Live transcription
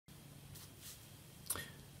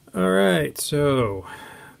Alright, so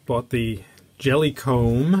bought the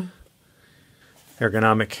Jellycomb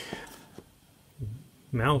ergonomic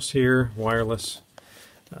mouse here, wireless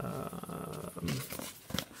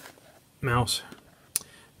mouse.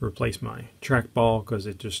 Replaced my trackball because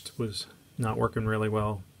it just was not working really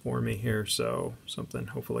well for me here, so something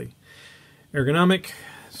hopefully ergonomic.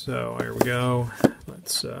 So here we go.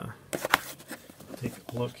 Let's take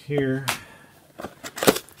a look here.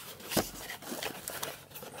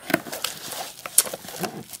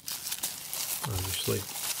 Obviously,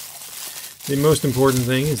 the most important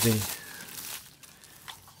thing is the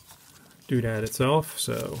doodad itself,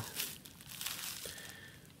 so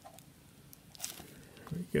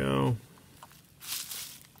there we go.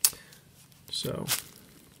 So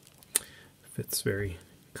fits very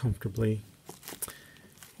comfortably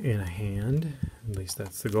in a hand, at least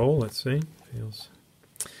that's the goal. Let's see, feels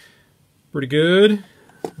pretty good.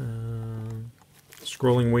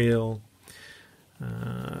 Scrolling wheel.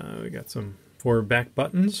 We got some forward back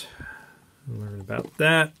buttons. We'll learn about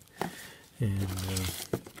that. And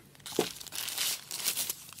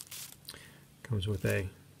comes with a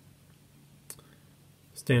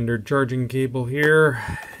standard charging cable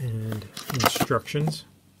here and instructions.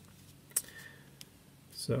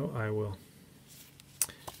 So I will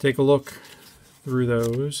take a look through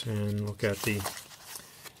those and look at the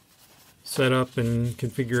setup and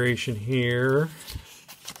configuration here.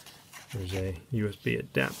 There's a USB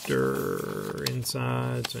adapter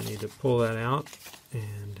inside, so I need to pull that out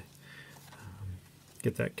and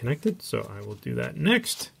get that connected. So I will do that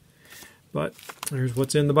next. But here's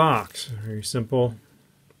what's in the box. Very simple,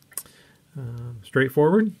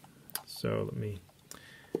 straightforward. So let me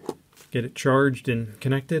get it charged and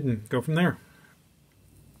connected and go from there.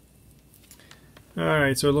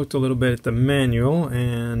 Alright, so I looked a little bit at the manual,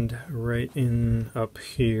 and right in up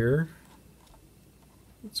here,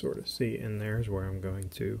 sort of see in there is where I'm going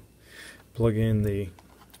to plug in the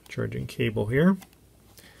charging cable here.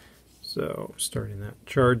 So starting that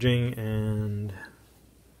charging, and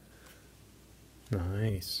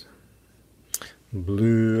nice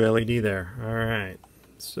blue LED there. Alright,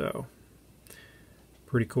 so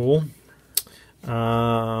pretty cool.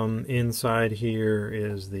 Inside here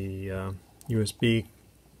is the USB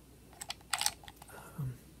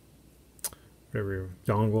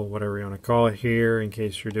dongle, whatever you want to call it here, in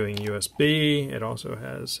case you're doing USB. It also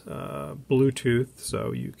has Bluetooth,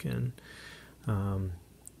 so you can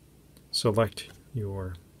select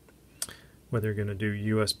your whether you're going to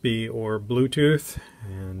do USB or Bluetooth,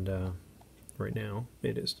 and right now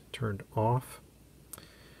it is turned off.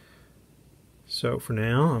 So for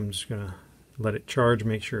now I'm just going to let it charge,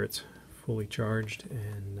 make sure it's fully charged,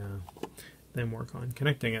 and then work on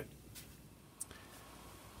connecting it.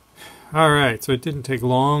 Alright, so it didn't take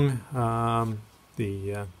long.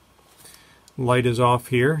 The light is off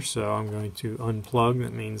here, so I'm going to unplug.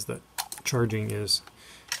 That means that charging is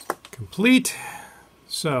complete.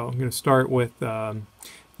 So I'm going to start with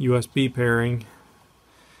USB pairing.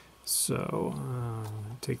 So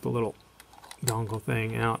take the little dongle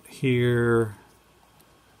thing out here.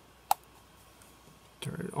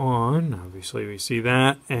 Turn it on. Obviously we see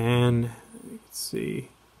that, and let's see,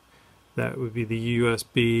 that would be the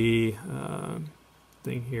USB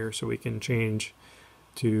thing here, so we can change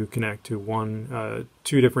to connect to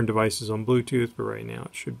two different devices on Bluetooth, but right now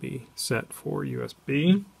it should be set for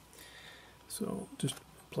USB. So just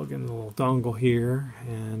plug in the little dongle here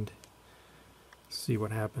and see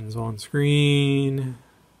what happens on screen.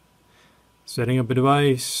 Setting up a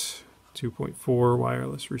device. 2.4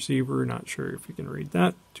 wireless receiver, not sure if you can read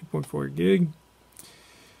that, 2.4 gig.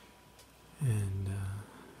 And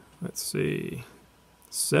let's see,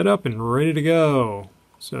 set up and ready to go.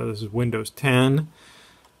 So this is Windows 10,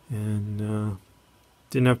 and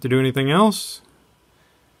didn't have to do anything else,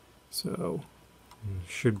 so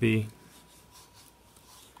should be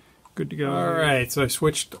good to go. Alright, so I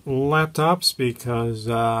switched laptops because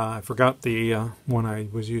I forgot the one I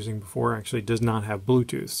was using before actually does not have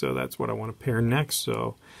Bluetooth, so that's what I want to pair next.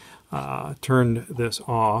 So turned this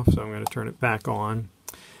off, so I'm going to turn it back on.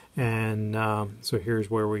 And so here's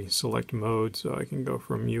where we select mode, so I can go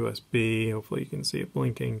from USB, hopefully you can see it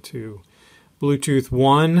blinking, to Bluetooth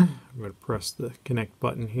 1. I'm going to press the connect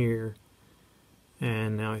button here,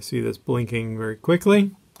 and now I see this blinking very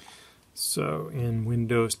quickly. So in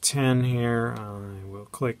Windows 10 here, I will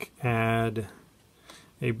click add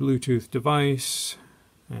a Bluetooth device,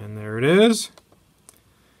 and there it is,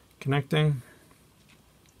 connecting,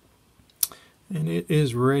 and it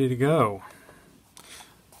is ready to go.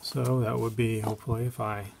 So that would be, hopefully, if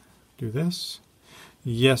I do this.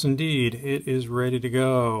 Yes, indeed, it is ready to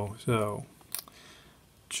go. So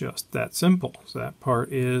just that simple. So that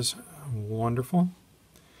part is wonderful.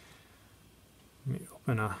 Let me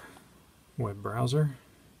open a web browser.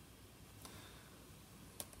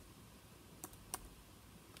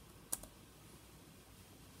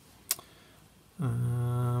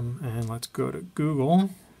 And let's go to Google.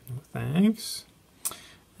 Thanks.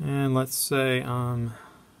 And let's say I'm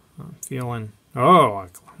feeling,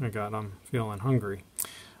 I'm feeling hungry.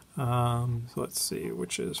 So let's see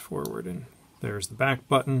which is forward, and there's the back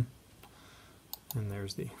button and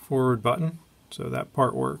there's the forward button. So that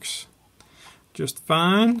part works just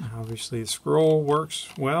fine. Obviously the scroll works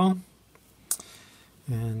well.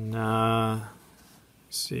 And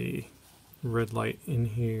see, red light in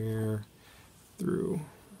here, through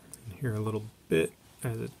in here a little bit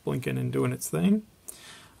as it's blinking and doing its thing.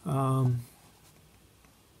 Gotta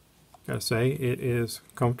say, it is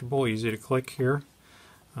comfortable, easy to click here,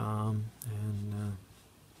 and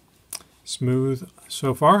smooth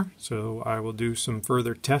so far. So I will do some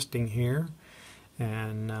further testing here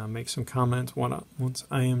and make some comments once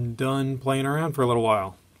I am done playing around for a little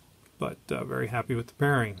while. But very happy with the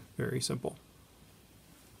pairing, very simple.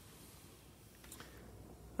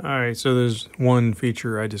 Alright, so there's one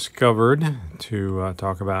feature I discovered to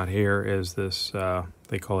talk about here is this,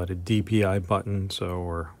 they call it a DPI button,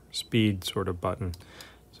 or speed sort of button.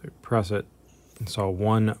 So you press it, and saw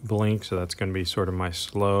one blink, so that's going to be sort of my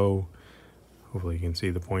slow, hopefully you can see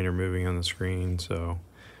the pointer moving on the screen, so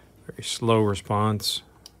very slow response.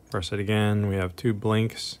 Press it again, we have 2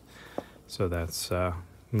 blinks, so that's a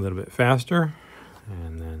little bit faster,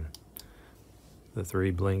 and then the 3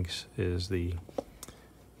 blinks is the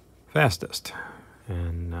fastest,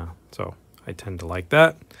 and so I tend to like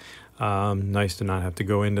that. Nice to not have to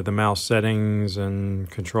go into the mouse settings and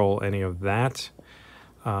control any of that.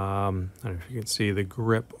 I don't know if you can see the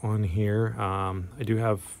grip on here. I do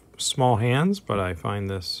have small hands, but I find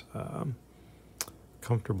this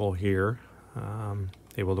comfortable here.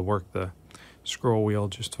 Able to work the scroll wheel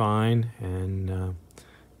just fine, and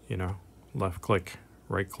you know, left click,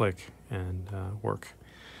 right click, and work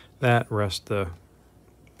that. Rest the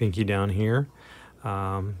pinky down here.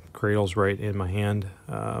 Cradles right in my hand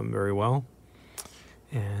very well,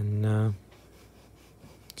 and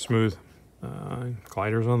smooth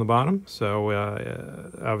gliders on the bottom. So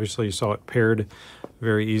obviously you saw it paired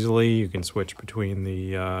very easily. You can switch between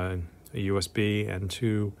the USB and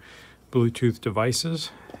 2 Bluetooth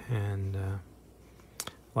devices, and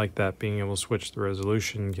like that, being able to switch the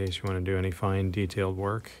resolution in case you want to do any fine detailed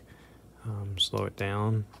work, slow it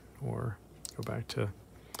down, or go back to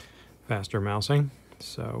faster mousing.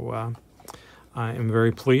 So I am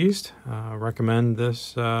very pleased. Recommend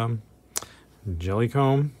this Jellycomb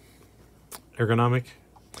Ergonomic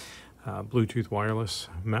Bluetooth wireless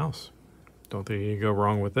mouse. Don't think you can go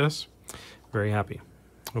wrong with this. Very happy.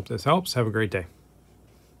 Hope this helps. Have a great day.